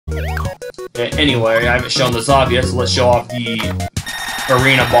Anyway, I haven't shown this off yet, so let's show off the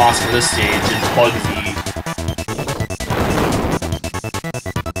arena boss for this stage. It's Bugsy.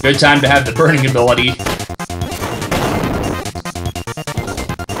 Good time to have the burning ability.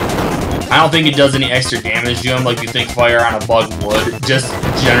 I don't think it does any extra damage to him like you think fire on a bug would. Just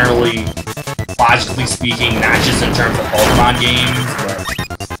generally, logically speaking, not just in terms of Pokemon games.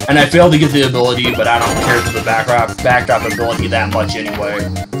 But, and I failed to get the ability, but I don't care for the backdrop ability that much anyway.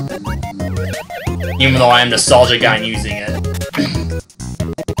 Even though I am nostalgic on using it.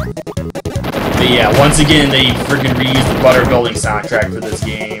 But yeah, once again, they freaking reused the butter building soundtrack for this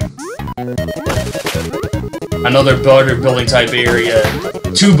game. Another butter building type area.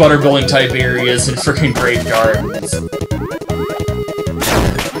 2 butter building type areas in freaking Grape Gardens.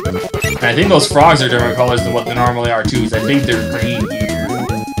 And I think those frogs are different colors than what they normally are too, because I think they're green here.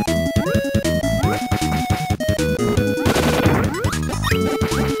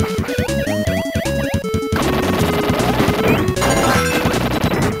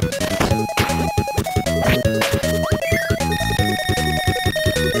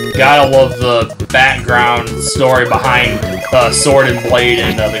 Gotta love the background story behind Sword and Blade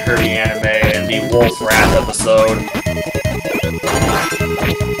in the Kirby anime and the Wolf Wrath episode.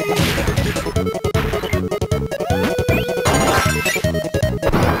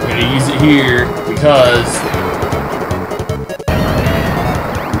 I'm gonna use it here because,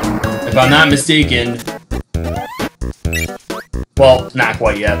 if I'm not mistaken, well, not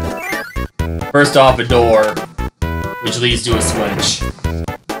quite yet. First off, a door, which leads to a switch.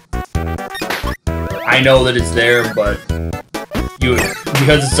 I know that it's there, but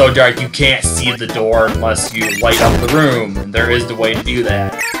because it's so dark, you can't see the door unless you light up the room, and there is the way to do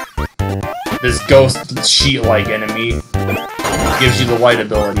that. This ghost sheet-like enemy gives you the light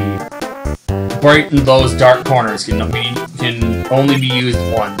ability. Brighten those dark corners can only be used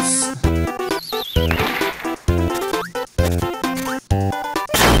once.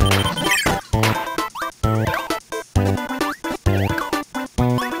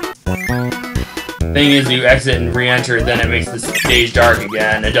 Thing is, you exit and re-enter, then it makes the stage dark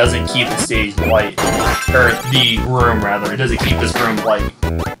again. It doesn't keep the stage light. Or the room, rather. It doesn't keep this room light.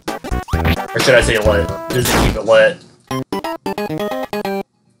 Or should I say lit? It doesn't keep it lit.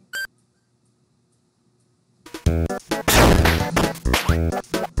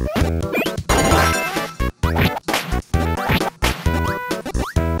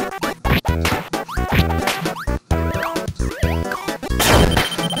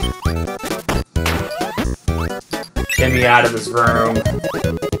 Get me out of this room.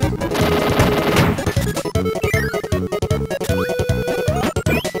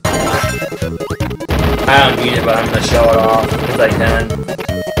 I don't need it, but I'm gonna show it off because I can.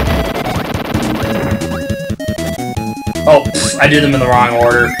 Oh, I did them in the wrong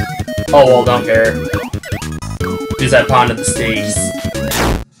order. Oh well, don't care. Because I ponded the stage.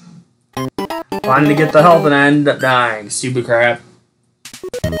 Wanted to get the health and I ended up dying. Stupid crap.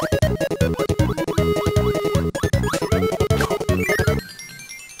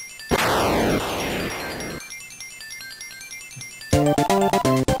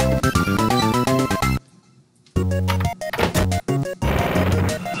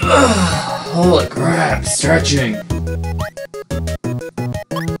 Holy crap, stretching.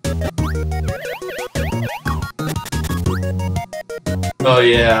 Oh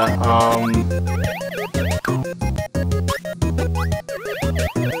yeah, oh,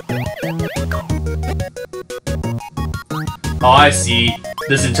 I see.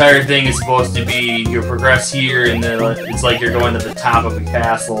 This entire thing is supposed to be you progress here and then it's like you're going to the top of a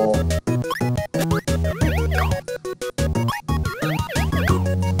castle.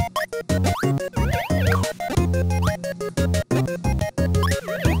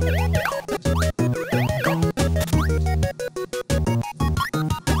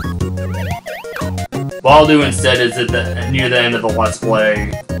 What I'll do instead is near the end of the Let's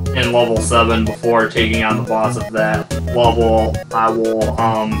Play, in level 7, before taking on the boss of that level, I will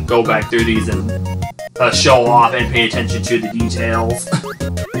go back through these and show off and pay attention to the details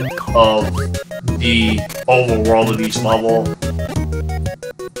of the overworld of each level.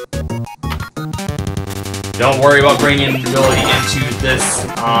 Don't worry about bringing ability into this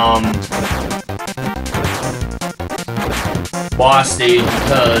boss stage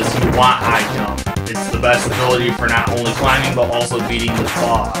because you want high jump. It's the best ability for not only climbing, but also beating the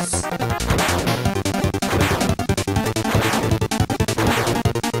boss.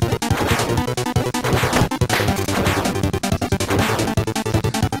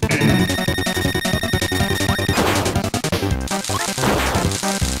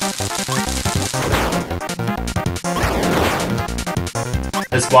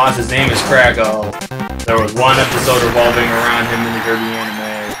 As boss, his name is Krakow. There was one episode revolving around him in the Kirby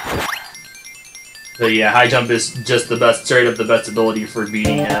anime. So yeah, high jump is just the best, straight up the best ability for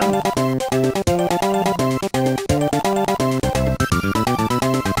beating him.